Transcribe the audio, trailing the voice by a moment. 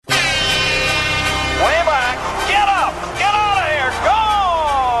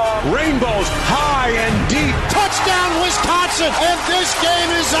Johnson, and this game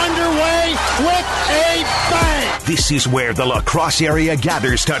is underway with a bang. This is where the La Crosse area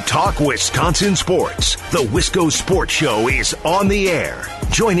gathers to talk Wisconsin sports. The Wisco Sports Show is on the air.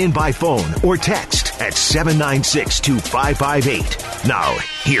 Join in by phone or text at 796-2558. Now,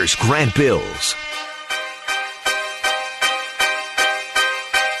 here's Grant Bills.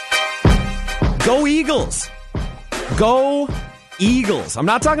 Go Eagles. Go Eagles. I'm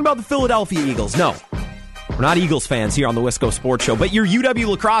not talking about the Philadelphia Eagles. No, we're not Eagles fans here on the Wisco Sports Show, but your UW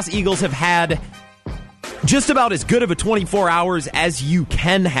La Crosse Eagles have had just about as good of a 24 hours as you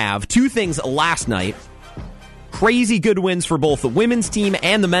can have. Two things last night. Crazy good wins for both the women's team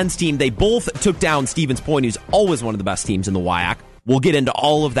and the men's team. They both took down Stevens Point, who's always one of the best teams in the WIAC. We'll get into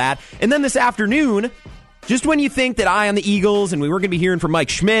all of that. And then this afternoon, just when you think that Eye on the Eagles and we weren't going to be hearing from Mike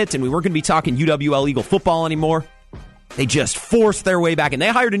Schmidt and we weren't going to be talking UWL Eagle football anymore, they just forced their way back. And they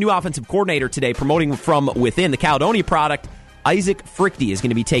hired a new offensive coordinator today, promoting from within. The Caledonia product, Isaac Frichte, is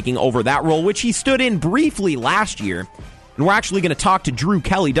going to be taking over that role, which he stood in briefly last year. And we're actually going to talk to Drew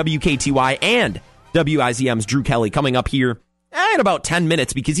Kelly, WKTY, and WIZM's Drew Kelly, coming up here in about 10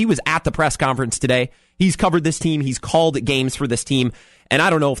 minutes because he was at the press conference today. He's covered this team. He's called games for this team. And I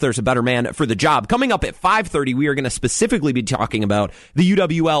don't know if there's a better man for the job. Coming up at 5:30, we are going to specifically be talking about the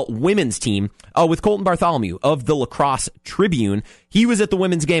UWL women's team with Colton Bartholomew of the La Crosse Tribune. He was at the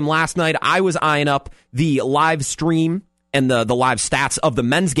women's game last night. I was eyeing up the live stream and the live stats of the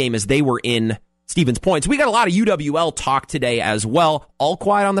men's game as they were in Stevens Point. So we got a lot of UWL talk today as well. All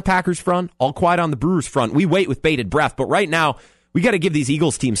quiet on the Packers front, all quiet on the Brewers front. We wait with bated breath, but right now we got to give these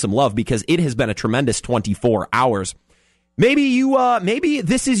Eagles teams some love because it has been a tremendous 24 hours. Maybe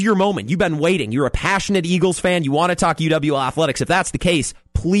this is your moment. You've been waiting. You're a passionate Eagles fan. You want to talk UWL athletics. If that's the case,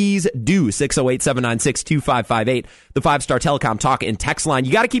 please do. 608-796-2558, the 5-Star Telecom talk and text line.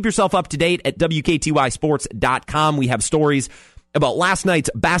 You got to keep yourself up to date at WKTYsports.com. We have stories about last night's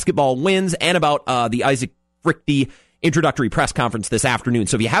basketball wins and about the Isaac Frichte introductory press conference this afternoon.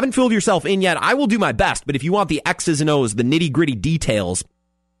 So if you haven't filled yourself in yet, I will do my best. But if you want the X's and O's, the nitty-gritty details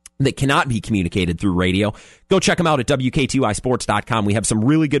that cannot be communicated through radio, go check them out at WKTYsports.com. We have some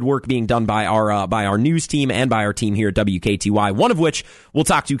really good work being done by our news team and by our team here at WKTY, one of which we'll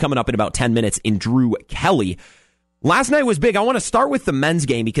talk to coming up in about 10 minutes in Drew Kelly. Last night was big. I want to start with the men's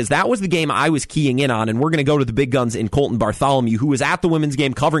game because that was the game I was keying in on, and we're going to go to the big guns in Colton Bartholomew, who was at the women's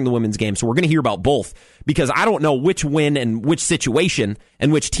game, covering the women's game, so we're going to hear about both because I don't know which win and which situation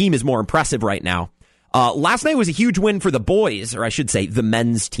and which team is more impressive right now. Last night was a huge win for the boys, or I should say the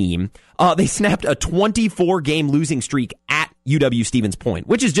men's team. They snapped a 24-game losing streak at UW Stevens Point,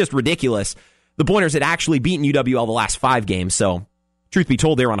 which is just ridiculous. The Pointers had actually beaten UWL the last 5 games, so truth be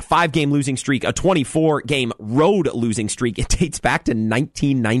told, they were on a 5-game losing streak, a 24-game road losing streak. It dates back to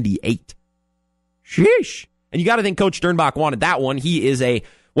 1998. Sheesh. And you got to think Coach Sternbach wanted that one. He is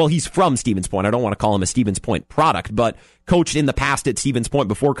he's from Stevens Point. I don't want to call him a Stevens Point product, but coached in the past at Stevens Point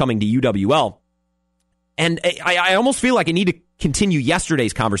before coming to UWL. And I almost feel like I need to continue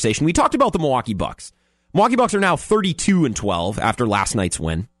yesterday's conversation. We talked about the Milwaukee Bucks. Milwaukee Bucks are now 32-12 after last night's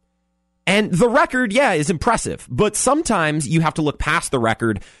win. And the record, is impressive. But sometimes you have to look past the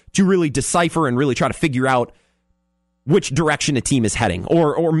record to really decipher and really try to figure out which direction a team is heading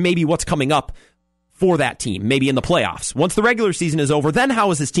or maybe what's coming up for that team, maybe in the playoffs. Once the regular season is over, then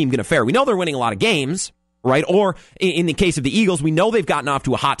how is this team going to fare? We know they're winning a lot of games, right? Or in the case of the Eagles, we know they've gotten off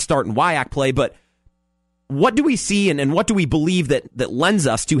to a hot start in WIAC play, but what do we see and what do we believe that lends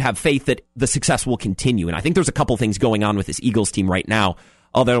us to have faith that the success will continue? And I think there's a couple things going on with this Eagles team right now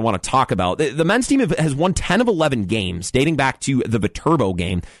that I want to talk about. The men's team has won 10 of 11 games, dating back to the Viterbo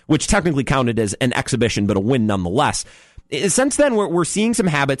game, which technically counted as an exhibition, but a win nonetheless. Since then, we're seeing some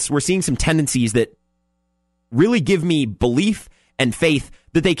habits, we're seeing some tendencies that really give me belief and faith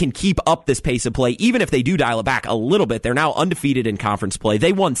that they can keep up this pace of play, even if they do dial it back a little bit. They're now undefeated in conference play.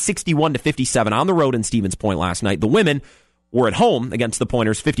 They won 61-57 on the road in Stevens Point last night. The women were at home against the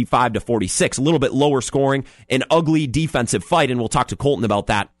Pointers, 55-46, a little bit lower scoring, an ugly defensive fight, and we'll talk to Colton about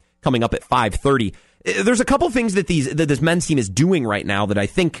that coming up at 5:30. There's a couple things that this men's team is doing right now that I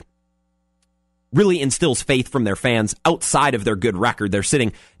think really instills faith from their fans outside of their good record. They're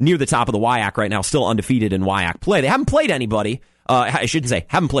sitting near the top of the WIAC right now, still undefeated in WIAC play. They haven't played anybody. I shouldn't say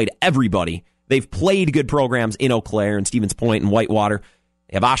haven't played everybody. They've played good programs in Eau Claire and Stevens Point and Whitewater.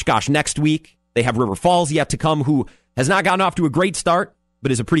 They have Oshkosh next week. They have River Falls yet to come, who has not gotten off to a great start,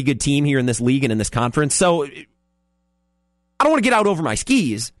 but is a pretty good team here in this league and in this conference. So I don't want to get out over my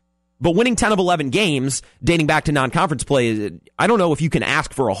skis, but winning 10 of 11 games dating back to non-conference play, I don't know if you can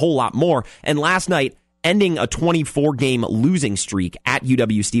ask for a whole lot more. And last night, ending a 24-game losing streak at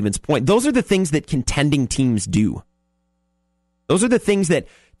UW Stevens Point, those are the things that contending teams do. Those are the things that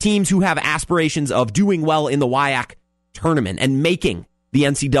teams who have aspirations of doing well in the WIAC tournament and making the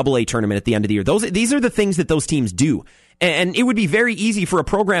NCAA tournament at the end of the year. These are the things that those teams do. And it would be very easy for a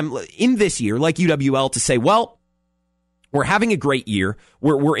program in this year like UWL to say, well, we're having a great year.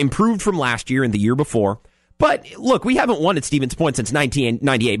 We're improved from last year and the year before. But look, we haven't won at Stevens Point since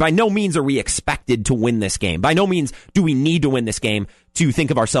 1998. By no means are we expected to win this game. By no means do we need to win this game to think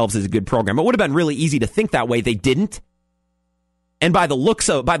of ourselves as a good program. It would have been really easy to think that way. They didn't. And by the looks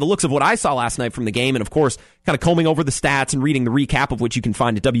of what I saw last night from the game, and of course, kind of combing over the stats and reading the recap of which you can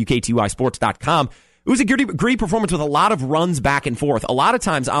find at WK2iSports.com, it was a great performance with a lot of runs back and forth. A lot of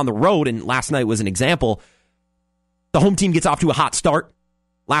times on the road, and last night was an example, the home team gets off to a hot start.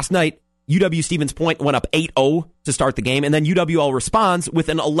 Last night, UW Stevens Point went up 8-0 to start the game, and then UWL responds with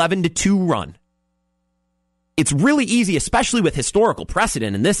an 11-2 run. It's really easy, especially with historical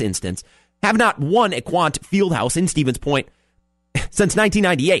precedent in this instance, have not won at Quant Fieldhouse in Stevens Point since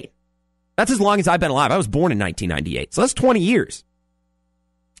 1998. That's as long as I've been alive. I was born in 1998, so that's 20 years.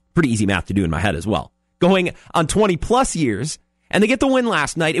 Pretty easy math to do in my head as well. Going on 20-plus years, and they get the win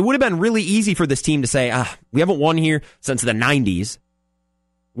last night. It would have been really easy for this team to say, we haven't won here since the 90s.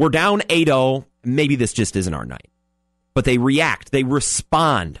 We're down 8-0. Maybe this just isn't our night. But they react. They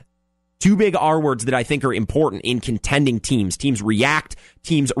respond. Two big R words that I think are important in contending teams. Teams react.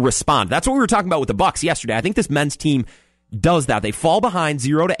 Teams respond. That's what we were talking about with the Bucks yesterday. I think this men's team does that. They fall behind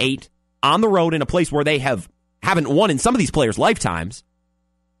 0-8 on the road in a place where they haven't won in some of these players' lifetimes.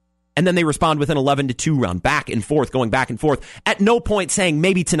 And then they respond with an 11-2 run, back and forth, going back and forth. At no point saying,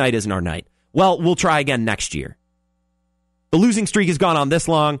 maybe tonight isn't our night. Well, we'll try again next year. The losing streak has gone on this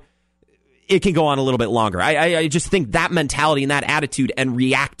long. It can go on a little bit longer. I just think that mentality and that attitude and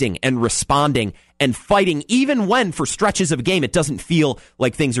reacting and responding and fighting, even when for stretches of a game it doesn't feel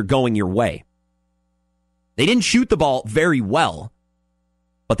like things are going your way. They didn't shoot the ball very well,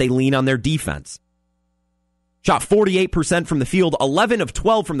 but they lean on their defense. Shot 48% from the field, 11 of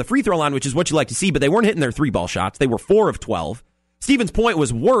 12 from the free throw line, which is what you like to see, but they weren't hitting their 3-ball shots. They were 4 of 12. Stevens Point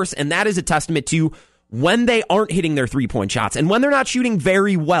was worse, and that is a testament to when they aren't hitting their 3-point shots and when they're not shooting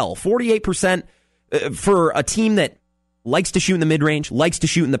very well. 48% for a team that likes to shoot in the mid-range, likes to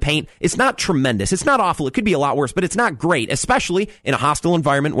shoot in the paint. It's not tremendous. It's not awful. It could be a lot worse, but it's not great, especially in a hostile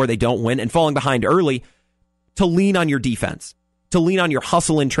environment where they don't win and falling behind early, to lean on your defense, to lean on your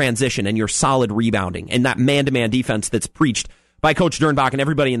hustle in transition and your solid rebounding and that man-to-man defense that's preached by Coach Dernbach and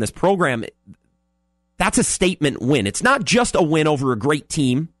everybody in this program. That's a statement win. It's not just a win over a great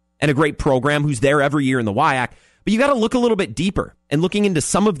team and a great program who's there every year in the WIAC, but you got to look a little bit deeper, and looking into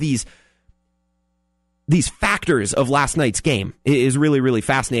some of these factors of last night's game is really, really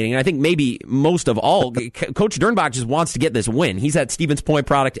fascinating. And I think maybe most of all, Coach Dernbach just wants to get this win. He's at Stevens Point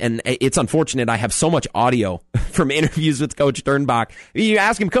product, and it's unfortunate I have so much audio from interviews with Coach Dernbach. You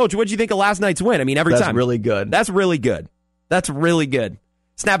ask him, Coach, what did you think of last night's win? I mean, every time. That's really good. That's really good. That's really good.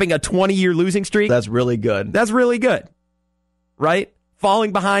 Snapping a 20-year losing streak. That's really good. That's really good. Right?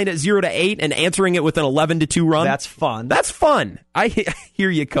 Falling behind at 0-8 and answering it with an 11-2 run. That's fun. That's fun. I hear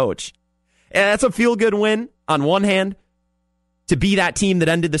you, Coach. And that's a feel-good win on one hand, to be that team that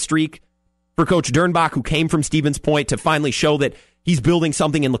ended the streak for Coach Dernbach, who came from Stevens Point, to finally show that he's building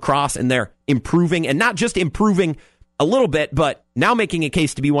something in lacrosse and they're improving, and not just improving a little bit, but now making a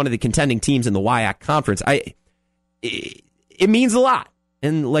case to be one of the contending teams in the WIAC conference. It means a lot.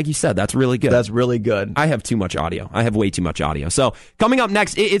 And like you said, that's really good. That's really good. I have too much audio. I have way too much audio. So coming up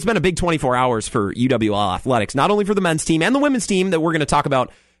next, it's been a big 24 hours for UWL Athletics, not only for the men's team and the women's team that we're going to talk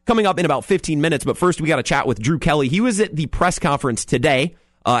about coming up in about 15 minutes. But first, we got to chat with Drew Kelly. He was at the press conference today.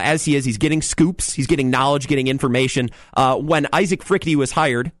 As he is, he's getting scoops. He's getting knowledge, getting information. When Isaac Frickty was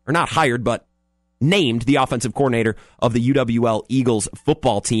hired, or not hired, but named the offensive coordinator of the UWL Eagles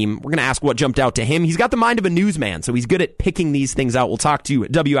football team. We're going to ask what jumped out to him. He's got the mind of a newsman, so he's good at picking these things out. We'll talk to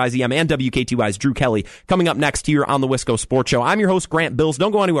WIZM and WK2I's Drew Kelly coming up next here on the Wisco Sports Show. I'm your host, Grant Bills.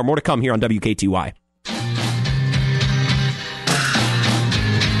 Don't go anywhere. More to come here on WK2I.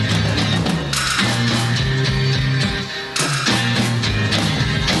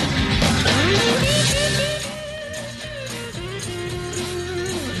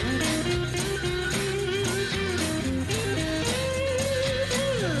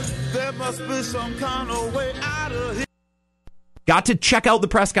 Some kind of way out of here. Got to check out the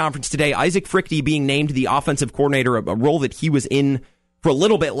press conference today. Isaac Frickty being named the offensive coordinator, a role that he was in for a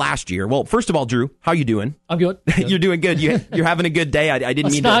little bit last year. Well, first of all, Drew, how you doing? I'm good. You're doing good. You're having a good day. I didn't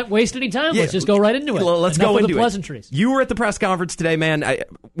Let's mean not waste any time. Let's just go right into it. Let's Enough go with into the pleasantries. You were at the press conference today, man.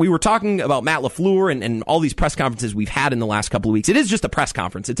 We were talking about Matt LaFleur and all these press conferences we've had in the last couple of weeks. It is just a press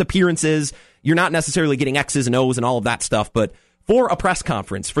conference. It's appearances. You're not necessarily getting X's and O's and all of that stuff, but for a press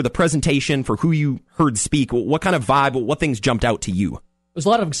conference, for the presentation, for who you heard speak, what kind of vibe, what things jumped out to you? There's a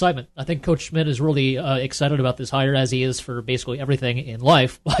lot of excitement. I think Coach Schmidt is really excited about this hire, as he is for basically everything in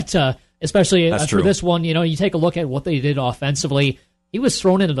life. But especially for this one, you take a look at what they did offensively. He was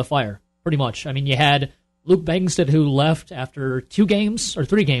thrown into the fire, pretty much. I mean, you had Luke Bengstead, who left after 3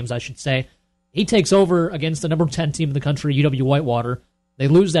 games, I should say. He takes over against the number 10 team in the country, UW Whitewater. They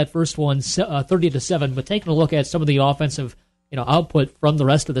lose that first one 30-7, but taking a look at some of the offensive output from the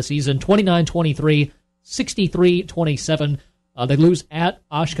rest of the season, 29-23, 63-27. They lose at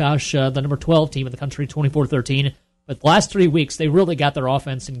Oshkosh, the number 12 team in the country, 24-13. But the last 3 weeks, they really got their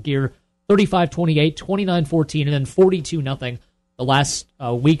offense in gear, 35-28, 29-14, and then 42-0 the last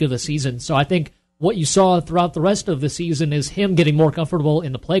week of the season. So I think what you saw throughout the rest of the season is him getting more comfortable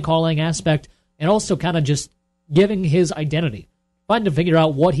in the play calling aspect and also kind of just giving his identity, trying to figure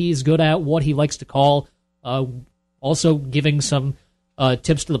out what he's good at, what he likes to call, also giving some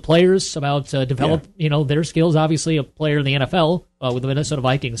tips to the players about develop their skills. Obviously, a player in the NFL with the Minnesota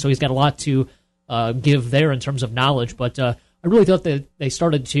Vikings, so he's got a lot to give there in terms of knowledge. But I really thought that they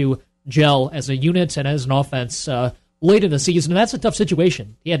started to gel as a unit and as an offense late in the season, and that's a tough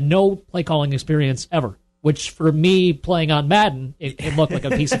situation. He had no play calling experience ever, which for me, playing on Madden, it looked like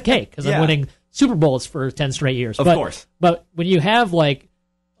a piece of cake because I'm winning Super Bowls for 10 straight years. Of course. But when you have like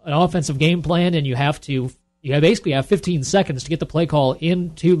an offensive game plan and you basically have 15 seconds to get the play call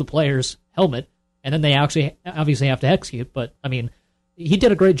into the player's helmet, and then they obviously have to execute. But, I mean, he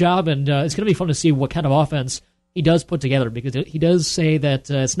did a great job, and it's going to be fun to see what kind of offense he does put together, because he does say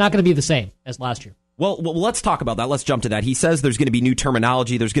that it's not going to be the same as last year. Well, let's talk about that. Let's jump to that. He says there's going to be new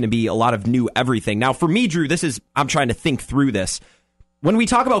terminology. There's going to be a lot of new everything. Now, for me, Drew, I'm trying to think through this. When we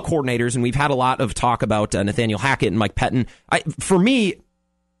talk about coordinators, and we've had a lot of talk about Nathaniel Hackett and Mike Pettin, for me,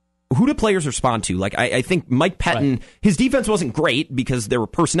 who do players respond to? Like, I think Mike Pettin, his defense wasn't great because there were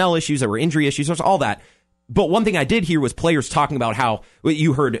personnel issues, there were injury issues, there's all that. But one thing I did hear was players talking about how,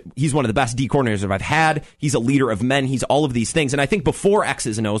 you heard, he's one of the best D coordinators I've had. He's a leader of men. He's all of these things. And I think before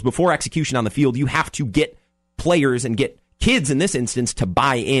X's and O's, before execution on the field, you have to get players and get kids in this instance to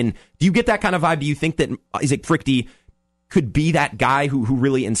buy in. Do you get that kind of vibe? Do you think that Isaac Frichte could be that guy who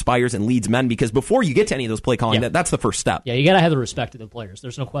really inspires and leads men? Because before you get to any of those play calling, that's the first step. Yeah, you got to have the respect of the players.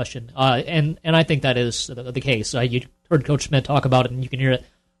 There's no question. And I think that is the case. You heard Coach Schmidt talk about it, and you can hear it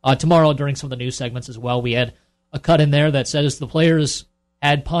tomorrow during some of the news segments as well. We had a cut in there that says the players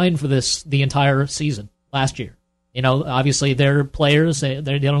had pined for this the entire season last year. Obviously they're players. They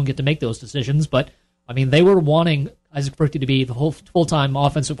don't get to make those decisions. But, I mean, they were wanting Isaac Frichte to be the whole full-time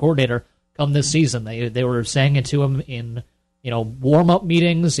offensive coordinator come this season. They were saying it to him in warm-up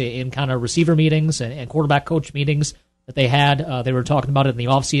meetings, in kind of receiver meetings and quarterback coach meetings that they had. They were talking about it in the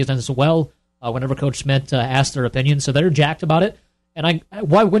offseason as well whenever Coach Schmidt asked their opinion. So they're jacked about it. And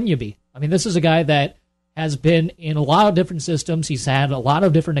why wouldn't you be? I mean, this is a guy that has been in a lot of different systems. He's had a lot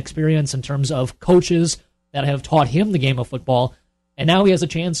of different experience in terms of coaches that have taught him the game of football. And now he has a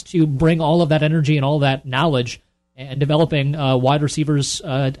chance to bring all of that energy and all that knowledge and developing wide receivers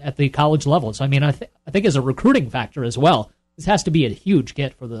at the college level. So, I mean, I think as a recruiting factor as well, this has to be a huge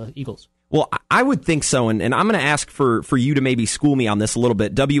get for the Eagles. Well, I would think so, and I'm going to ask for you to maybe school me on this a little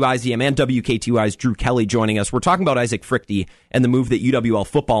bit. WIZM and WK2I's Drew Kelly joining us. We're talking about Isaac Frichte and the move that UWL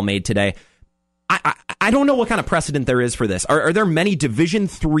football made today. I don't know what kind of precedent there is for this. Are there many Division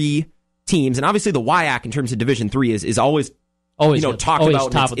III teams? And obviously the WIAC in terms of Division III is always talked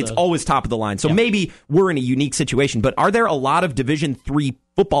about. It's always top of the line. So maybe we're in a unique situation. But are there a lot of Division III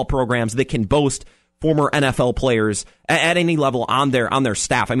football programs that can boast former NFL players at any level on their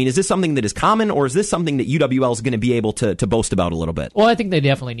staff? I mean, is this something that is common, or is this something that UWL is going to be able to boast about a little bit? Well, I think they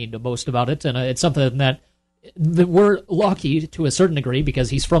definitely need to boast about it, and it's something that we're lucky to a certain degree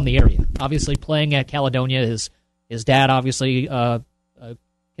because he's from the area. Obviously, playing at Caledonia, his dad obviously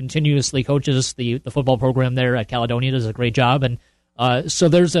continuously coaches the football program there at Caledonia, does a great job, and so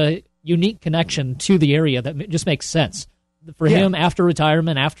there's a unique connection to the area that just makes sense for him after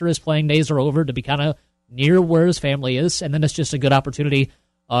retirement, after his playing days are over, to be kind of near where his family is, and then it's just a good opportunity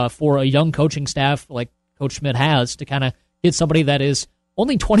for a young coaching staff like Coach Schmidt has to kind of get somebody that is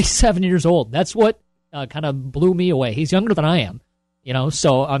only 27 years old. That's what kind of blew me away. He's younger than I am,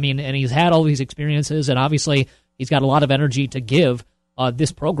 so, I mean, and he's had all these experiences, and obviously he's got a lot of energy to give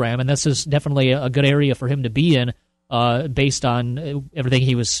this program, and this is definitely a good area for him to be in based on everything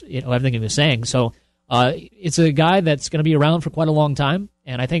he was saying. So it's a guy that's going to be around for quite a long time,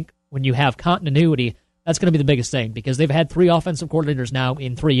 and I think when you have continuity, that's going to be the biggest thing, because they've had 3 offensive coordinators now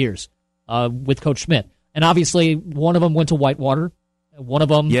in 3 years with Coach Schmidt. And obviously, one of them went to Whitewater, One of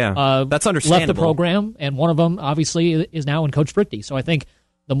them that's understandable. left the program, and one of them obviously is now in Coach Frichte. So I think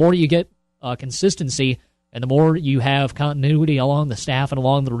the more you get consistency and the more you have continuity along the staff and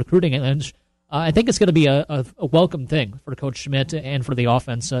along the recruiting edge, I think it's going to be a welcome thing for Coach Schmidt and for the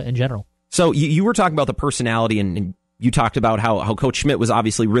offense in general. So you were talking about the personality, and you talked about how Coach Schmidt was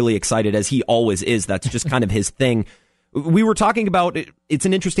obviously really excited, as he always is. That's just kind of his thing. We were talking about, it's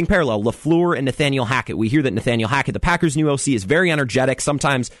an interesting parallel, LaFleur and Nathaniel Hackett. We hear that Nathaniel Hackett, the Packers' new OC, is very energetic,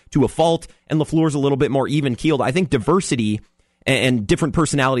 sometimes to a fault, and LaFleur's a little bit more even-keeled. I think diversity and different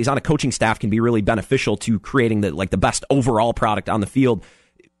personalities on a coaching staff can be really beneficial to creating the best overall product on the field.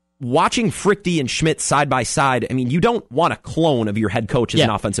 Watching Frichte and Schmidt side by side, I mean, you don't want a clone of your head coach as an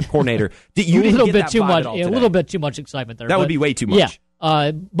offensive coordinator. You didn't get that vibe at all today. A little bit too much excitement there. That would be way too much.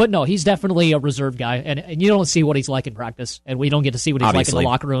 Yeah. But no, he's definitely a reserved guy, and you don't see what he's like in practice, and we don't get to see what he's like in the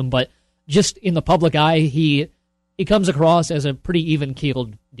locker room. But just in the public eye, he comes across as a pretty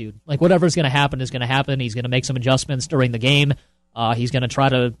even-keeled dude. Like, whatever's going to happen is going to happen. He's going to make some adjustments during the game. He's going to try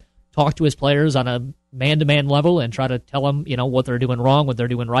to talk to his players on a man-to-man level and try to tell them, what they're doing wrong, what they're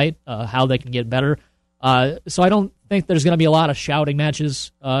doing right, how they can get better. So I don't think there's going to be a lot of shouting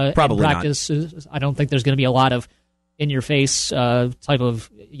matches in practice. Not. I don't think there's going to be a lot of in-your-face type of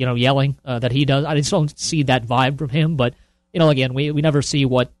yelling that he does. I just don't see that vibe from him. But again, we never see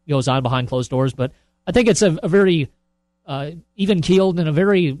what goes on behind closed doors. But I think it's a very even-keeled and a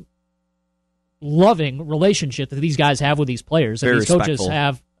very loving relationship that these guys have with these players, and these coaches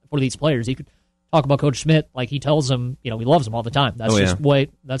have for these players. You could talk about Coach Schmidt like he tells them, he loves them all the time. That's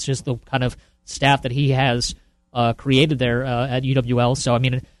that's just the kind of staff that he has created there at UWL. So I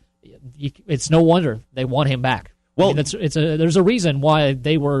mean, it's no wonder they want him back. Well, there's a reason why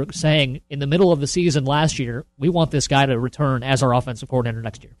they were saying in the middle of the season last year, we want this guy to return as our offensive coordinator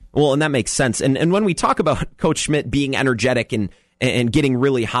next year. Well, and that makes sense. And when we talk about Coach Schmidt being energetic and getting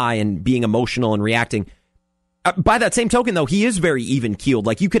really high and being emotional and reacting, by that same token, though, he is very even-keeled.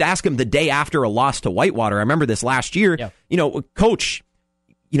 Like, you could ask him the day after a loss to Whitewater. I remember this last year. Yeah. Coach,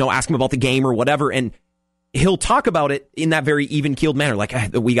 ask him about the game or whatever, and he'll talk about it in that very even-keeled manner. Like,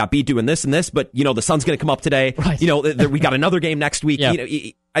 we got beat doing this and this, but, the sun's going to come up today. Right. We got another game next week. Yeah.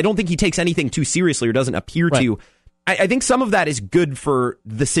 I don't think he takes anything too seriously or doesn't appear to. I think some of that is good for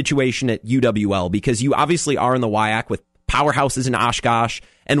the situation at UWL, because you obviously are in the WIAC with powerhouses in Oshkosh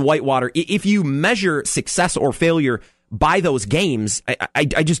and Whitewater. If you measure success or failure by those games, I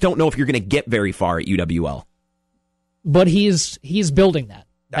just don't know if you're going to get very far at UWL. But he's building that.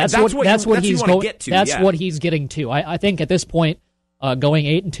 That's what he's getting to. I think at this point, going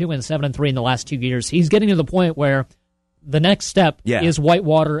 8-2 and 7-3 in the last 2 years, he's getting to the point where the next step is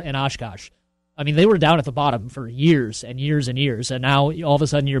Whitewater and Oshkosh. I mean, they were down at the bottom for years and years and years, and now all of a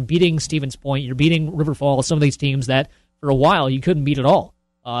sudden you're beating Stevens Point, you're beating River Falls, some of these teams that for a while you couldn't beat at all.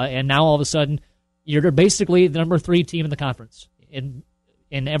 And now all of a sudden you're basically the number 3 team in the conference in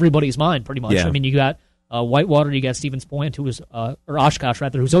everybody's mind, pretty much. Yeah. I mean, you got Whitewater, you got Stevens Point, or Oshkosh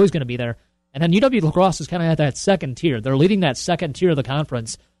rather, who's always going to be there. And then UW La Crosse is kind of at that second tier. They're leading that second tier of the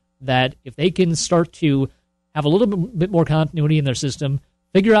conference, that if they can start to have a little bit more continuity in their system,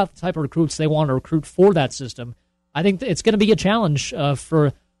 figure out the type of recruits they want to recruit for that system, I think it's going to be a challenge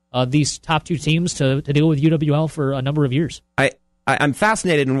for these top 2 teams to deal with UWL for a number of years. I'm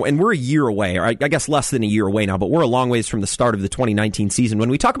fascinated, and we're a year away, or I guess less than a year away now, but we're a long ways from the start of the 2019 season. When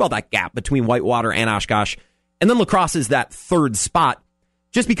we talk about that gap between Whitewater and Oshkosh, and then La Crosse is that third spot,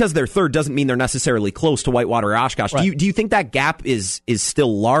 just because they're third doesn't mean they're necessarily close to Whitewater or Oshkosh. Right. Do you think that gap is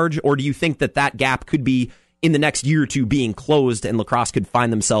still large, or do you think that gap could be in the next year or two being closed and La Crosse could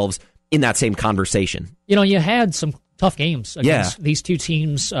find themselves in that same conversation? You had some tough games against these 2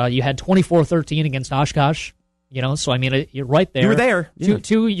 teams. You had 24-13 against Oshkosh. So I mean, you're right there. You were there. Yeah.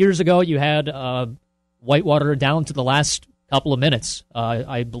 2 years ago, you had Whitewater down to the last couple of minutes.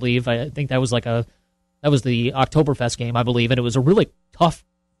 I believe. I think that was the Oktoberfest game, I believe, and it was a really tough,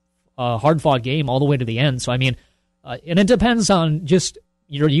 hard-fought game all the way to the end. So I mean, and it depends on just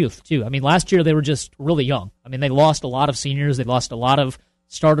your youth too. I mean, last year they were just really young. I mean, they lost a lot of seniors. They lost a lot of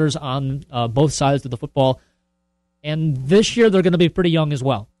starters on both sides of the football, and this year they're going to be pretty young as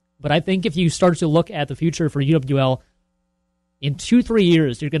well. But I think if you start to look at the future for UWL, in 2-3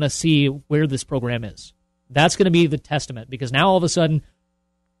 years, you're going to see where this program is. That's going to be the testament, because now all of a sudden,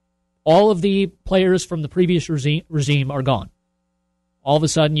 all of the players from the previous regime are gone. All of a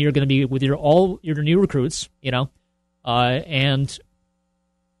sudden, you're going to be with your new recruits, and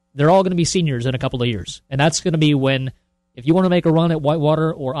they're all going to be seniors in a couple of years. And that's going to be when, if you want to make a run at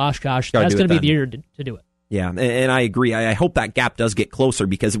Whitewater or Oshkosh, that's going to be the year to do it. Yeah, and I agree. I hope that gap does get closer,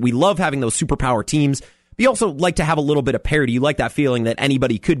 because we love having those superpower teams, you also like to have a little bit of parity. You like that feeling that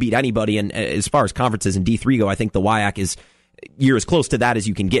anybody could beat anybody. And as far as conferences in D3 go, I think the WIAC you're as close to that as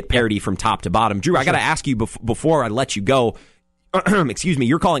you can get, parity from top to bottom. Drew, I got to ask you before I let you go, excuse me,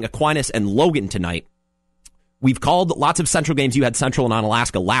 you're calling Aquinas and Logan tonight. We've called lots of Central games. You had Central and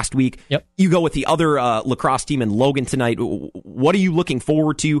Onalaska last week. Yep. You go with the other lacrosse team in Logan tonight. What are you looking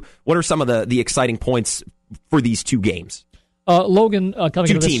forward to? What are some of the exciting points for these two games? Logan coming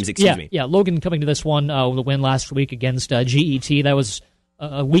two to this, teams, excuse me. Yeah, Logan coming to this one with a win last week against GET. That was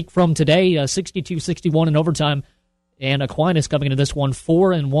a week from today, 62-61 in overtime. And Aquinas coming into this one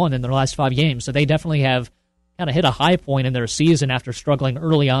 4-1 in their last 5 games. So they definitely have kind of hit a high point in their season after struggling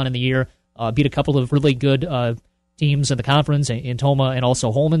early on in the year. Beat a couple of really good teams in the conference, in Toma and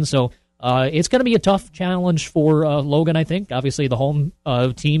also Holman. So it's going to be a tough challenge for Logan, I think. Obviously, the home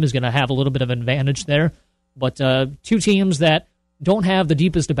team is going to have a little bit of an advantage there. But two teams that don't have the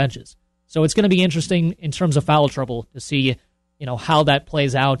deepest of benches. So it's going to be interesting in terms of foul trouble to see how that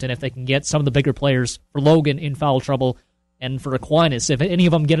plays out and if they can get some of the bigger players for Logan in foul trouble. And for Aquinas, if any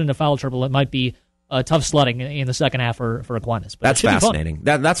of them get into foul trouble, it might be tough sledding in the second half for Aquinas. But that's fascinating.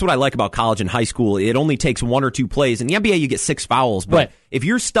 That's what I like about college and high school. It only takes 1 or 2 plays. In the NBA, you get 6 fouls. But if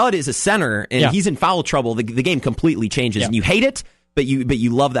your stud is a center and he's in foul trouble, the game completely changes. And you hate it, but you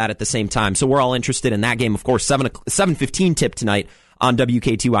love that at the same time. So we're all interested in that game. Of course, 7:15 tip tonight on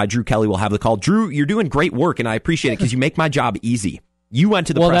WKTY. Drew Kelly will have the call. Drew, you're doing great work, and I appreciate it because you make my job easy. You went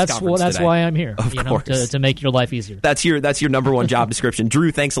to the press conference that's today. why I'm here, of course. To make your life easier. That's your number one job description.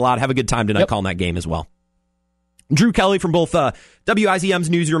 Drew, thanks a lot. Have a good time tonight calling that game as well. Drew Kelly from both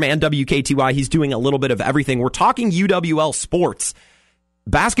WIZM's newsroom and WKTY. He's doing a little bit of everything. We're talking UWL sports,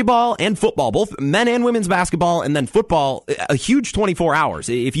 basketball and football, both men and women's basketball, and then football, a huge 24 hours.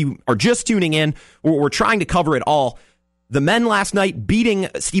 If you are just tuning in, we're trying to cover it all. The men last night beating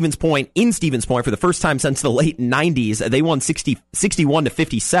Stevens Point in Stevens Point for the first time since the late 90s. They won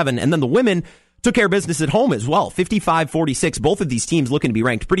 61-57, and then the women took care of business at home as well, 55-46. Both of these teams looking to be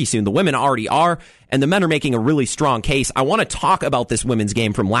ranked pretty soon. The women already are, and the men are making a really strong case. I want to talk about this women's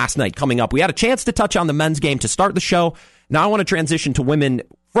game from last night coming up. We had a chance to touch on the men's game to start the show. Now I want to transition to women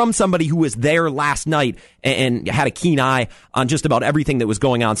from somebody who was there last night and had a keen eye on just about everything that was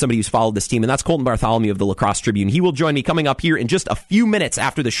going on, somebody who's followed this team, and that's Colton Bartholomew of the Lacrosse Tribune. He will join me coming up here in just a few minutes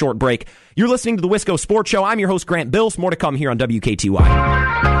after the short break. You're listening to the Wisco Sports Show. I'm your host, Grant Bills. More to come here on WKTY.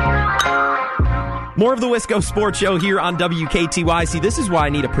 More of the Wisco Sports Show here on WKTY. See, this is why I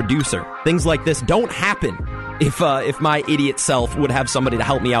need a producer. Things like this don't happen if my idiot self would have somebody to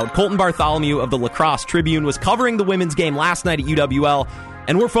help me out. Colton Bartholomew of the Lacrosse Tribune was covering the women's game last night at UWL,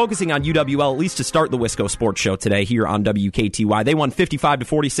 and we're focusing on UWL at least to start the Wisco Sports Show today here on WKTY. They won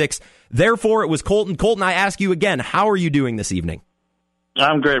 55-46. Therefore, it was Colton. Colton, I ask you again, how are you doing this evening?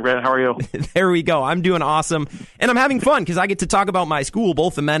 I'm great, Brad. How are you? There we go. I'm doing awesome. And I'm having fun because I get to talk about my school.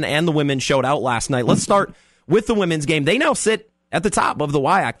 Both the men and the women showed out last night. Let's start with the women's game. They now sit at the top of the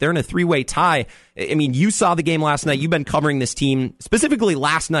WIAC. They're in a 3-way tie. I mean, you saw the game last night. You've been covering this team, specifically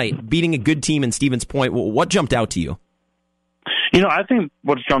last night, beating a good team in Stevens Point. What jumped out to you? I think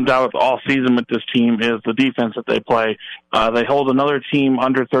what's jumped out all season with this team is the defense that they play. They hold another team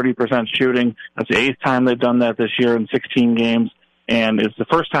under 30% shooting. That's the 8th time they've done that this year in 16 games. And it's the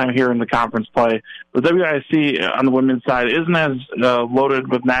first time here in the conference play. The WIC on the women's side isn't as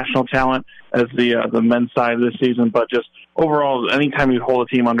loaded with national talent as the men's side this season, but just overall, anytime you hold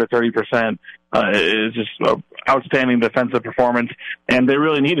a team under 30%, is just outstanding defensive performance. And they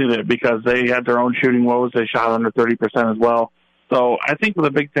really needed it because they had their own shooting woes. They shot under 30% as well. So I think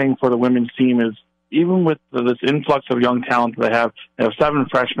the big thing for the women's team is even with this influx of young talent they have 7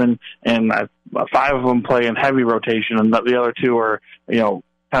 freshmen, and 5 of them play in heavy rotation, and the other 2 are, kind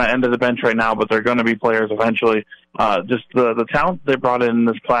of end of the bench right now, but they're going to be players eventually. Just the talent they brought in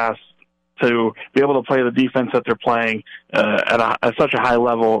this class to be able to play the defense that they're playing at such a high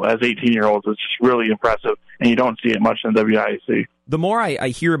level as 18-year-olds is just really impressive, and you don't see it much in WIAC. The more I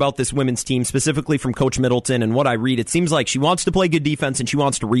hear about this women's team, specifically from Coach Middleton and what I read, it seems like she wants to play good defense and she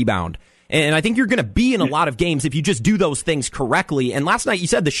wants to rebound. And I think you're going to be in a lot of games if you just do those things correctly. And last night you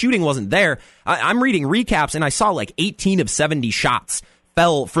said the shooting wasn't there. I'm reading recaps, and I saw like 18 of 70 shots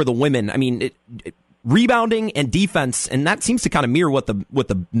fell for the women. I mean, rebounding and defense, and that seems to kind of mirror what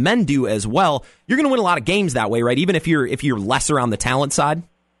the men do as well. You're going to win a lot of games that way, right? Even if you're lesser on the talent side.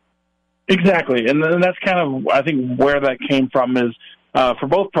 Exactly, and that's kind of, I think, where that came from is for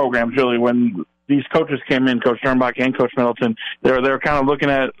both programs, really. When these coaches came in, Coach Sternbach and Coach Middleton, they were kind of looking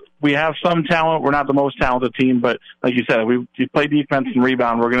at we have some talent. We're not the most talented team, but like you said, we play defense and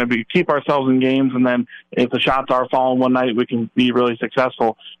rebound. We're going to keep ourselves in games, and then if the shots are falling one night, we can be really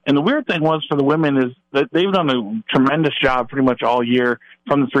successful. And the weird thing was for the women is that they've done a tremendous job pretty much all year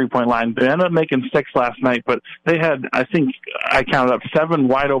from the three-point line. They ended up making 6 last night, but they had, I think I counted up 7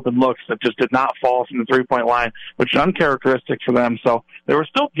 wide-open looks that just did not fall from the three-point line, which is uncharacteristic for them. So they were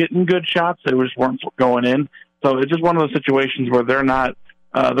still getting good shots. They just weren't going in. So it's just one of those situations where they're not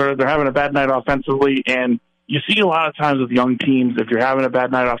they're having a bad night offensively, and you see a lot of times with young teams, if you're having a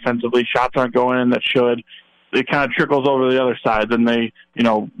bad night offensively, shots aren't going in that should, it kind of trickles over to the other side. Then they,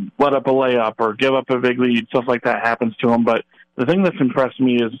 let up a layup or give up a big lead. Stuff like that happens to them. But the thing that's impressed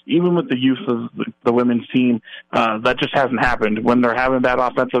me is even with the use of the women's team, that just hasn't happened. When they're having bad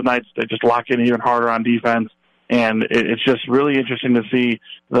offensive nights, they just lock in even harder on defense. And it's just really interesting to see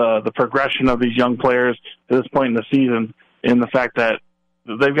the progression of these young players to this point in the season, in the fact that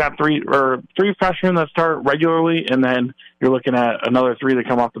they've got three freshmen that start regularly, and then you're looking at another 3 that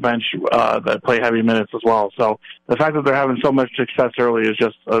come off the bench that play heavy minutes as well. So the fact that they're having so much success early is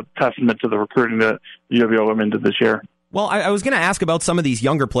just a testament to the recruiting that UWO women did this year. Well, I was going to ask about some of these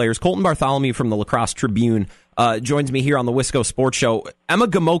younger players. Colton Bartholomew from the Lacrosse Tribune joins me here on the Wisco Sports Show. Emma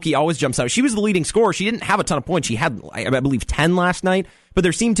Gamoki always jumps out. She was the leading scorer. She didn't have a ton of points. She had, I believe, 10 last night. But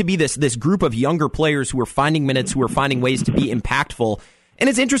there seemed to be this group of younger players who were finding minutes, who were finding ways to be impactful. And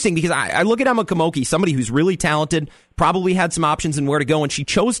it's interesting because I look at Emma Gamoki, somebody who's really talented, probably had some options and where to go, and she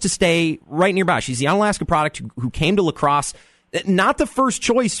chose to stay right nearby. She's the Onalaska product who came to lacrosse. Not the first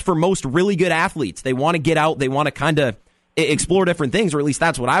choice for most really good athletes. They want to get out. They want to kind of explore different things, or at least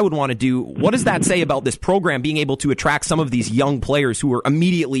that's what I would want to do. What does that say about this program being able to attract some of these young players who are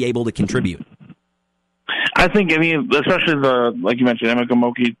immediately able to contribute? I think, especially like you mentioned, Emma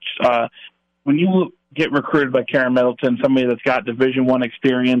Gamoki, when you get recruited by Karen Middleton, somebody that's got Division I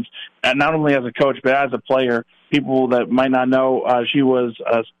experience, not only as a coach but as a player. People that might not know, she was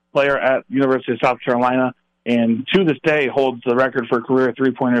a player at University of South Carolina, and to this day holds the record for career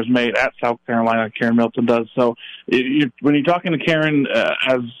three-pointers made at South Carolina. Karen Middleton does. So when you're talking to Karen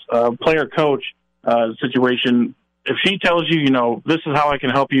as a player-coach situation, if she tells you, this is how I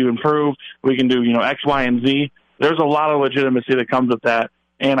can help you improve, we can do, X, Y, and Z, there's a lot of legitimacy that comes with that.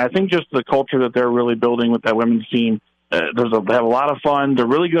 And I think just the culture that they're really building with that women's team, they have a lot of fun. They're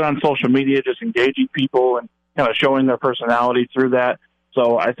really good on social media, just engaging people and kind of showing their personality through that.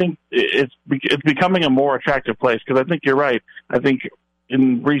 So I think it's becoming a more attractive place, because I think you're right. I think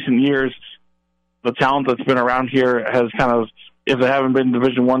in recent years, the talent that's been around here has kind of, if they haven't been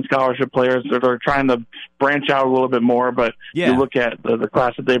Division I scholarship players, they're trying to branch out a little bit more. But you look at the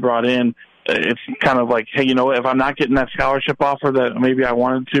class that they brought in, it's kind of like, hey, if I'm not getting that scholarship offer that maybe I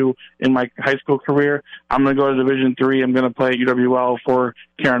wanted to in my high school career, I'm going to go to Division III. I'm going to play at UWL for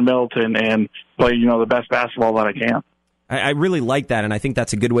Karen Middleton and play, the best basketball that I can. I really like that, and I think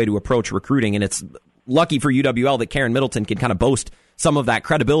that's a good way to approach recruiting, and it's lucky for UWL that Karen Middleton can kind of boast some of that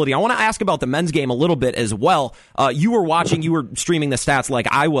credibility. I want to ask about the men's game a little bit as well. You were streaming the stats like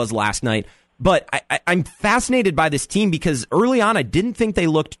I was last night. But I'm fascinated by this team because early on I didn't think they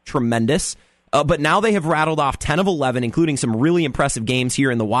looked tremendous, but now they have rattled off 10 of 11, including some really impressive games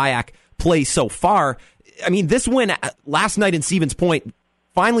here in the WIAC play so far. This win last night in Stevens Point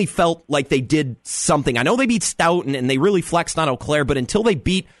finally felt like they did something. I know they beat Stoughton and they really flexed on Eau Claire, but until they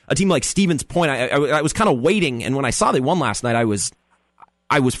beat a team like Stevens Point, I was kind of waiting. And when I saw they won last night, I was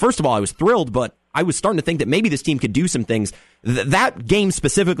first of all, I was thrilled, but I was starting to think that maybe this team could do some things. That game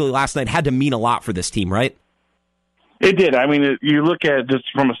specifically last night had to mean a lot for this team, right? It did. You look at just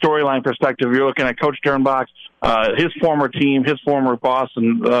from a storyline perspective, you're looking at Coach Dernbach, his former team, his former boss,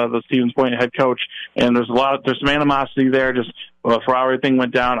 and the Stevens Point head coach. And there's some animosity there just for how everything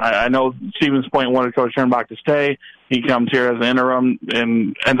went down. I know Stevens Point wanted Coach Dernbach to stay. He comes here as an interim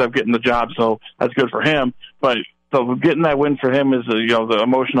and ends up getting the job, so that's good for him. But so getting that win for him is the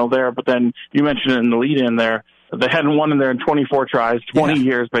emotional there. But then you mentioned it in the lead-in there. They hadn't won in there in 24 tries, 20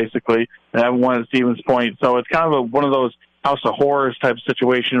 years basically. They haven't won at Stevens Point. So it's kind of one of those House of Horrors type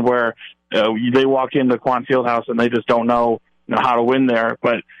situation where they walk into Quan Fieldhouse and they just don't know, how to win there.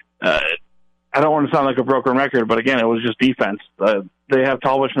 But I don't want to sound like a broken record, but again, it was just defense. They have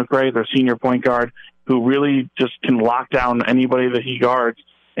Talbot McRae, their senior point guard, who really just can lock down anybody that he guards.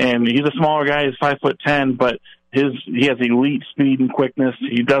 And he's a smaller guy. He's 5'10", but he has elite speed and quickness.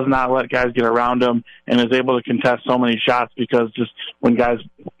 He does not let guys get around him and is able to contest so many shots because just when guys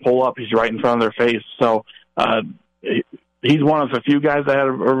pull up, he's right in front of their face. So he's one of the few guys that had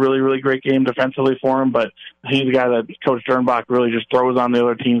a really, really great game defensively for him, but he's the guy that Coach Dernbach really just throws on the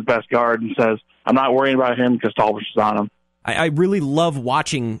other team's best guard and says, I'm not worrying about him because Talbot is on him. I really love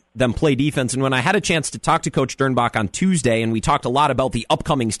watching them play defense. And when I had a chance to talk to Coach Dernbach on Tuesday, and we talked a lot about the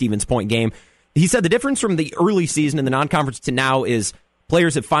upcoming Stevens Point game, he said the difference from the early season in the non-conference to now is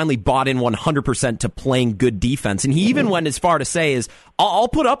players have finally bought in 100% to playing good defense. And he even went as far to say is, I'll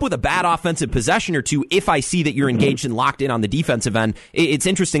put up with a bad offensive possession or two if I see that you're engaged and locked in on the defensive end. It's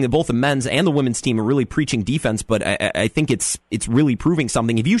interesting that both the men's and the women's team are really preaching defense, but I think it's really proving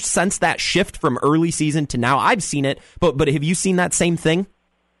something. Have you sensed that shift from early season to now? I've seen it, but have you seen that same thing?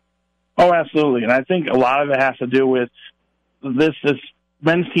 Oh, absolutely. And I think a lot of it has to do with this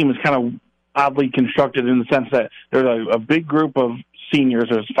men's team is kind of oddly constructed in the sense that there's a big group of seniors.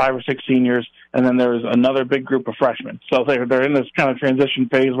 There's 5 or 6 seniors, and then there's another big group of freshmen. So they're in this kind of transition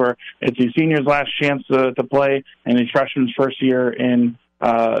phase where it's these seniors' last chance to play, and these freshmen's first year in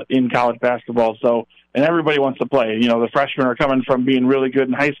college basketball. So, and everybody wants to play. You know, the freshmen are coming from being really good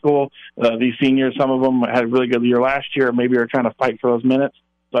in high school. These seniors, some of them had a really good year last year, maybe are trying to fight for those minutes.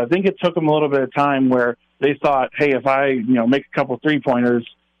 So I think it took them a little bit of time where they thought, hey, if I make a couple 3-pointers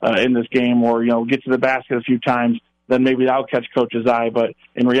in this game, or get to the basket a few times, then maybe that'll catch Coach's eye. But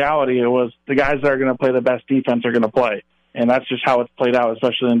in reality, it was the guys that are going to play the best defense are going to play. And that's just how it's played out,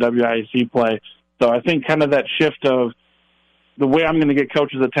 especially in WIAC play. So I think kind of that shift of the way I'm going to get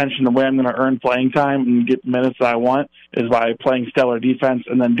Coach's attention, the way I'm going to earn playing time and get the minutes that I want is by playing stellar defense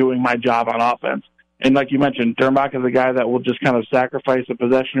and then doing my job on offense. And like you mentioned, Dernbach is a guy that will just kind of sacrifice a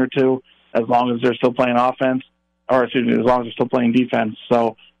possession or two as long as they're still playing offense, or excuse me, as long as they're still playing defense.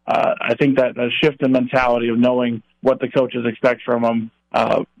 So I think that a shift in mentality of knowing what the coaches expect from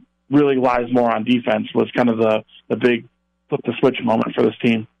them really lies more on defense was kind of the big flip the switch moment for this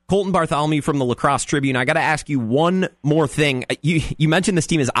team. Colton Bartholomew from the La Crosse Tribune. I got to ask you one more thing. You mentioned this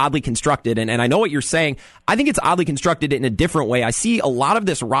team is oddly constructed, and I know what you're saying. I think it's oddly constructed in a different way. I see a lot of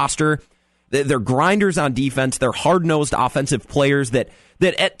this roster, they're grinders on defense. They're hard-nosed offensive players that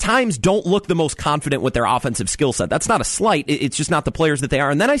at times don't look the most confident with their offensive skill set. That's not a slight. It's just not the players that they are.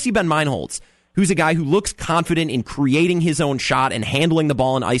 And then I see Ben Meinholz, who's a guy who looks confident in creating his own shot and handling the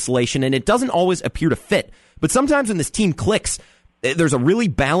ball in isolation, and it doesn't always appear to fit. But sometimes when this team clicks, there's a really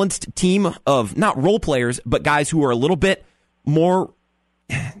balanced team of not role players, but guys who are a little bit more,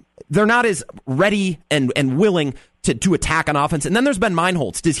 they're not as ready and willing to attack on offense. And then there's Ben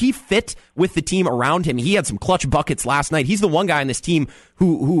Meinholz. Does he fit with the team around him? He had some clutch buckets last night. He's the one guy on this team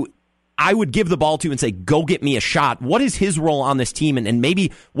who I would give the ball to and say, go get me a shot. What is his role on this team, and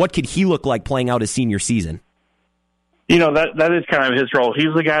maybe what could he look like playing out his senior season? That is kind of his role.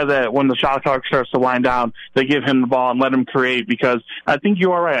 He's the guy that when the shot clock starts to wind down, they give him the ball and let him create, because I think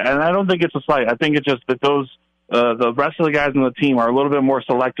you are right. And I don't think it's a slight. I think it's just that the rest of the guys on the team are a little bit more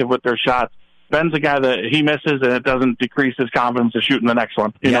selective with their shots. Ben's a guy that he misses, and it doesn't decrease his confidence to shooting the next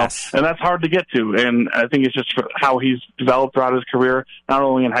one. You know? And that's hard to get to. And I think it's just how he's developed throughout his career, not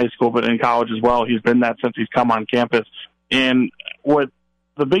only in high school but in college as well. He's been that since he's come on campus. And what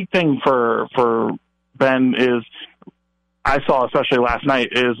the big thing for Ben is, I saw especially last night,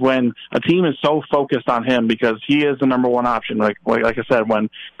 is when a team is so focused on him because he is the number one option. Like I said, when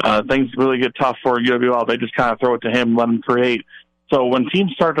things really get tough for UWL, they just kind of throw it to him and let him create. So when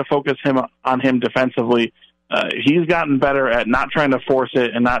teams start to focus on him defensively, he's gotten better at not trying to force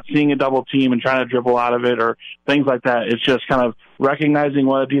it and not seeing a double team and trying to dribble out of it or things like that. It's just kind of recognizing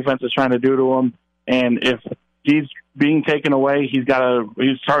what a defense is trying to do to him. And if he's being taken away, he's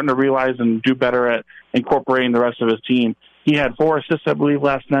starting to realize and do better at incorporating the rest of his team. He had 4 assists, I believe,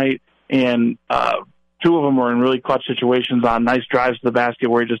 last night, and 2 of them were in really clutch situations on nice drives to the basket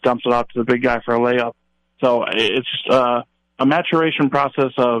where he just dumps it off to the big guy for a layup. So it's just a maturation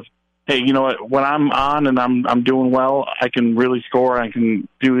process of, hey, you know what, when I'm on and I'm doing well, I can really score, I can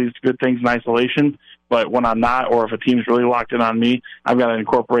do these good things in isolation. But when I'm not, or if a team's really locked in on me, I've got to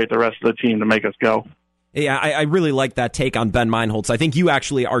incorporate the rest of the team to make us go. Yeah, I really like that take on Ben Meinholz. I think you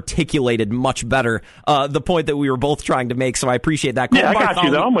actually articulated much better the point that we were both trying to make, so I appreciate that. Colton Bartholomew, I got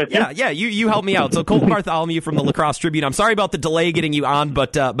you, though. I'm with you. Yeah, you helped me out. So Colton Bartholomew from the La Crosse Tribune. I'm sorry about the delay getting you on,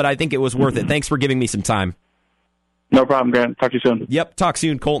 but I think it was worth it. Thanks for giving me some time. No problem, Grant. Talk to you soon. Yep, talk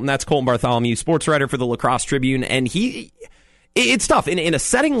soon, Colton. That's Colton Bartholomew, sports writer for the La Crosse Tribune, and it's tough. In a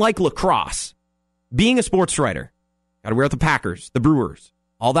setting like La Crosse, being a sports writer, got to wear out the Packers, the Brewers,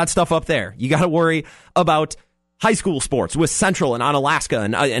 all that stuff up there. You got to worry about high school sports with Central and Onalaska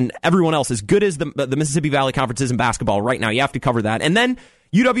and everyone else. As good as the Mississippi Valley Conference is in basketball right now, you have to cover that. And then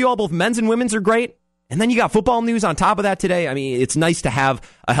UWL, both men's and women's are great. And then you got football news on top of that today. I mean, it's nice to have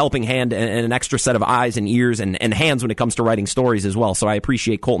a helping hand and an extra set of eyes and ears and hands when it comes to writing stories as well. So I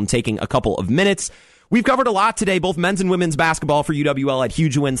appreciate Colton taking a couple of minutes. We've covered a lot today, both men's and women's basketball for UWL had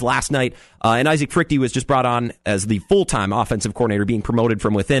huge wins last night, and Isaac Frichte was just brought on as the full-time offensive coordinator, being promoted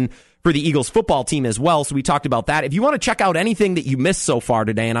from within for the Eagles football team as well, so we talked about that. If you want to check out anything that you missed so far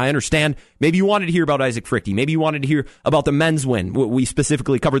today, and I understand, maybe you wanted to hear about Isaac Frichte, maybe you wanted to hear about the men's win. We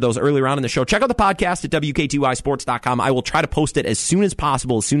specifically covered those earlier on in the show. Check out the podcast at WK2iSports.com. I will try to post it as soon as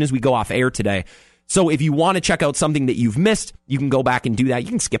possible, as soon as we go off air today. So if you want to check out something that you've missed, you can go back and do that. You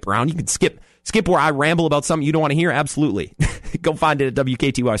can skip around. You can skip where I ramble about something you don't want to hear. Absolutely. Go find it at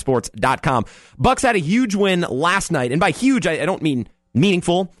WK2iSports.com. Bucks had a huge win last night. And by huge, I don't mean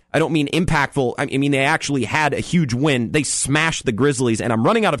meaningful. I don't mean impactful. I mean, they actually had a huge win. They smashed the Grizzlies, and I'm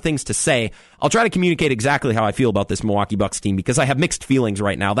running out of things to say. I'll try to communicate exactly how I feel about this Milwaukee Bucks team because I have mixed feelings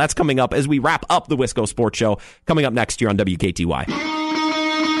right now. That's coming up as we wrap up the Wisco Sports Show, coming up next year on WKTY.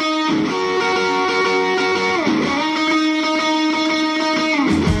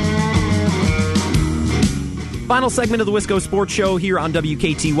 Final segment of the Wisco Sports Show here on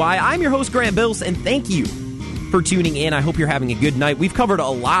WKTY. I'm your host, Grant Bills, and thank you for tuning in. I hope you're having a good night. We've covered a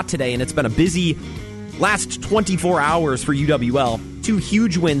lot today, and it's been a busy last 24 hours for UWL. 2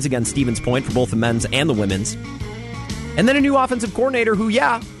 huge wins against Stevens Point for both the men's and the women's. And then a new offensive coordinator who,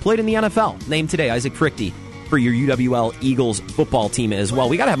 played in the NFL. Named today, Isaac Frichte, for your UWL Eagles football team as well.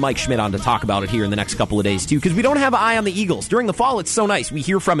 We got to have Mike Schmidt on to talk about it here in the next couple of days, too, because we don't have an eye on the Eagles. During the fall, it's so nice. We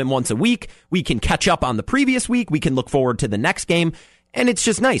hear from him once a week. We can catch up on the previous week. We can look forward to the next game. And it's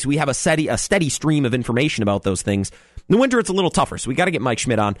just nice. We have a steady stream of information about those things. In the winter, it's a little tougher, so we got to get Mike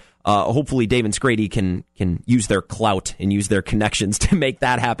Schmidt on. Hopefully, Dave and Scrady can use their clout and use their connections to make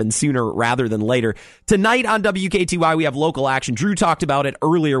that happen sooner rather than later. Tonight on WKTY, we have local action. Drew talked about it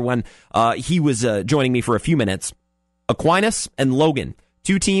earlier when he was joining me for a few minutes. Aquinas and Logan,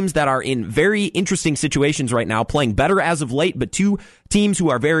 2 teams that are in very interesting situations right now, playing better as of late, but 2 teams who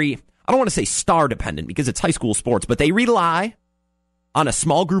are very, I don't want to say star dependent because it's high school sports, but they rely on a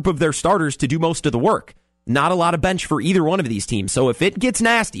small group of their starters to do most of the work. Not a lot of bench for either one of these teams. So if it gets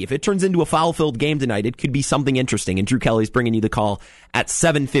nasty, if it turns into a foul-filled game tonight, it could be something interesting. And Drew Kelly's bringing you the call at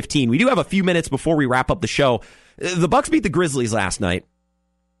 7:15. We do have a few minutes before we wrap up the show. The Bucks beat the Grizzlies last night.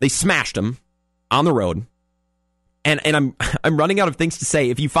 They smashed them on the road. And I'm running out of things to say.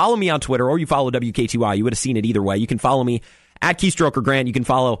 If you follow me on Twitter or you follow WKTY, you would have seen it either way. You can follow me at Keystroker Grant. You can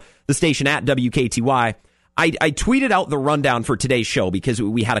follow the station at WKTY. I tweeted out the rundown for today's show because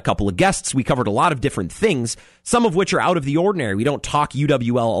we had a couple of guests. We covered a lot of different things, some of which are out of the ordinary. We don't talk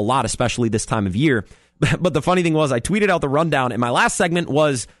UWL a lot, especially this time of year. But the funny thing was I tweeted out the rundown, and my last segment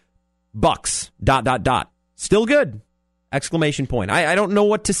was Bucks, ... Still good, ! I don't know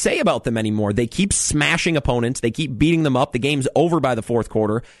what to say about them anymore. They keep smashing opponents. They keep beating them up. The game's over by the fourth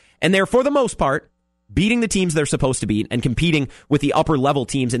quarter. And they're, for the most part, beating the teams they're supposed to beat and competing with the upper-level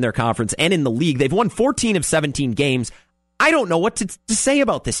teams in their conference and in the league. They've won 14 of 17 games. I don't know what to say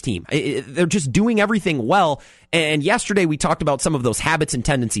about this team. They're just doing everything well. And yesterday we talked about some of those habits and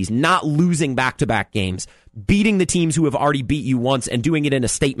tendencies, not losing back-to-back games, beating the teams who have already beat you once and doing it in a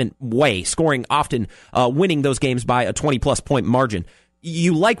statement way, scoring often, winning those games by a 20-plus point margin.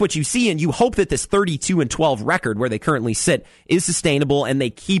 You like what you see, and you hope that this 32-12 record where they currently sit is sustainable and they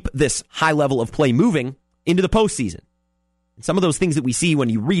keep this high level of play moving into the postseason. And some of those things that we see when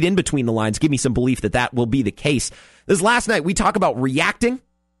you read in between the lines give me some belief that that will be the case. This last night, we talk about reacting.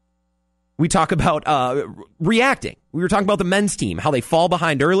 We talk about reacting. We were talking about the men's team, how they fall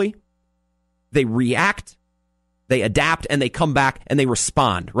behind early. They react, they adapt, and they come back and they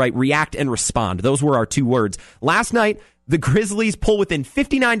respond, right? React and respond. Those were our 2 words. Last night, the Grizzlies pull within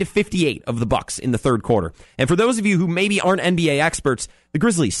 59-58 of the Bucks in the third quarter. And for those of you who maybe aren't NBA experts, the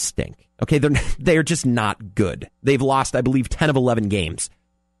Grizzlies stink. Okay, they're just not good. They've lost, I believe, 10 of 11 games.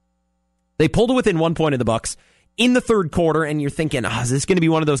 They pulled to within 1 point of the Bucks in the third quarter, and you're thinking, is this going to be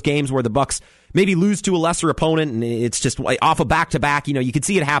one of those games where the Bucks maybe lose to a lesser opponent and it's just off a back-to-back? You could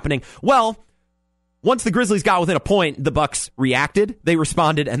see it happening. Well, once the Grizzlies got within a point, the Bucks reacted, they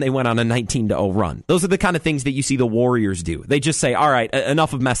responded, and they went on a 19-0 run. Those are the kind of things that you see the Warriors do. They just say, all right,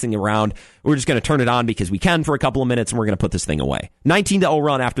 enough of messing around. We're just going to turn it on because we can for a couple of minutes, and we're going to put this thing away. 19-0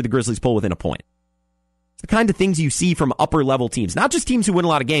 run after the Grizzlies pull within a point. It's the kind of things you see from upper-level teams. Not just teams who win a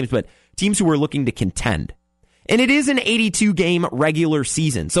lot of games, but teams who are looking to contend. And it is an 82-game regular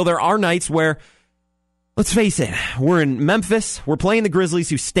season, so there are nights where, let's face it, we're in Memphis, we're playing the Grizzlies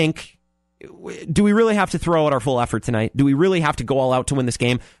who stink. Do we really have to throw out our full effort tonight? Do we really have to go all out to win this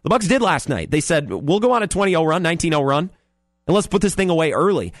game? The Bucks did last night. They said, we'll go on a 20-0 run, 19-0 run, and let's put this thing away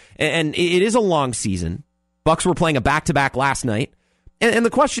early. And it is a long season. Bucks were playing a back-to-back last night. And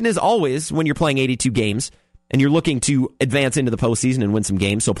the question is always, when you're playing 82 games, and you're looking to advance into the postseason and win some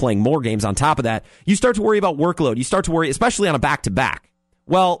games, so playing more games on top of that, you start to worry about workload. You start to worry, especially on a back-to-back.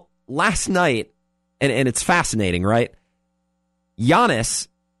 Well, last night, and it's fascinating, right? Giannis,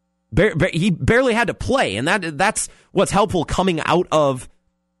 he barely had to play, and that's what's helpful coming out of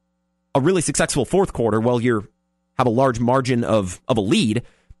a really successful fourth quarter while you have a large margin of a lead.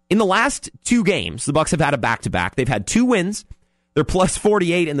 In the last 2 games, the Bucks have had a back-to-back. They've had 2 wins. They're plus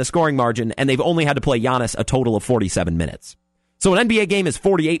 48 in the scoring margin, and they've only had to play Giannis a total of 47 minutes. So an NBA game is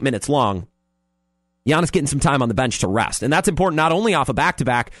 48 minutes long. Giannis getting some time on the bench to rest, and that's important not only off a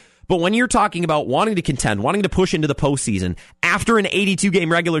back-to-back, but when you're talking about wanting to contend, wanting to push into the postseason after an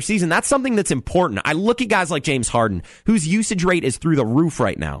 82-game regular season, that's something that's important. I look at guys like James Harden, whose usage rate is through the roof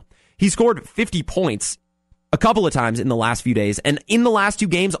right now. He scored 50 points a couple of times in the last few days, and in the last 2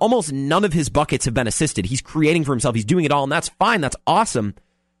 games, almost none of his buckets have been assisted. He's creating for himself. He's doing it all, and that's fine. That's awesome.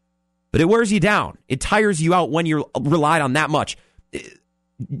 But it wears you down. It tires you out when you're relied on that much.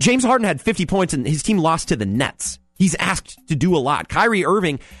 James Harden had 50 points, and his team lost to the Nets. He's asked to do a lot. Kyrie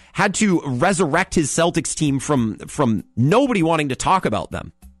Irving had to resurrect his Celtics team from nobody wanting to talk about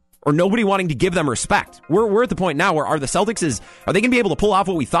them or nobody wanting to give them respect. We're at the point now where are the Celtics are they going to be able to pull off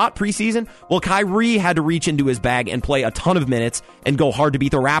what we thought preseason? Well, Kyrie had to reach into his bag and play a ton of minutes and go hard to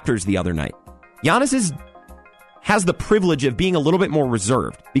beat the Raptors the other night. Giannis has the privilege of being a little bit more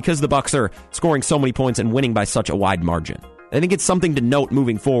reserved because the Bucks are scoring so many points and winning by such a wide margin. I think it's something to note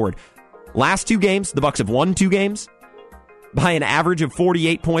moving forward. Last 2 games, the Bucks have won 2 games by an average of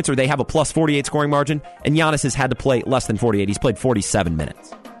 48 points, or they have a plus 48 scoring margin, and Giannis has had to play less than 48. He's played 47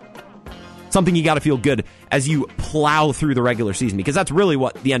 minutes. Something you got to feel good as you plow through the regular season, because that's really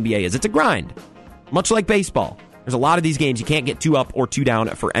what the NBA is. It's a grind, much like baseball. There's a lot of these games you can't get too up or too down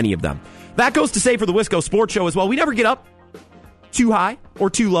for any of them. That goes to say for the Wisco Sports Show as well. We never get up too high or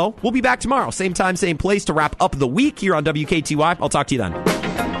too low. We'll be back tomorrow, same time, same place, to wrap up the week here on WKTY. I'll talk to you then.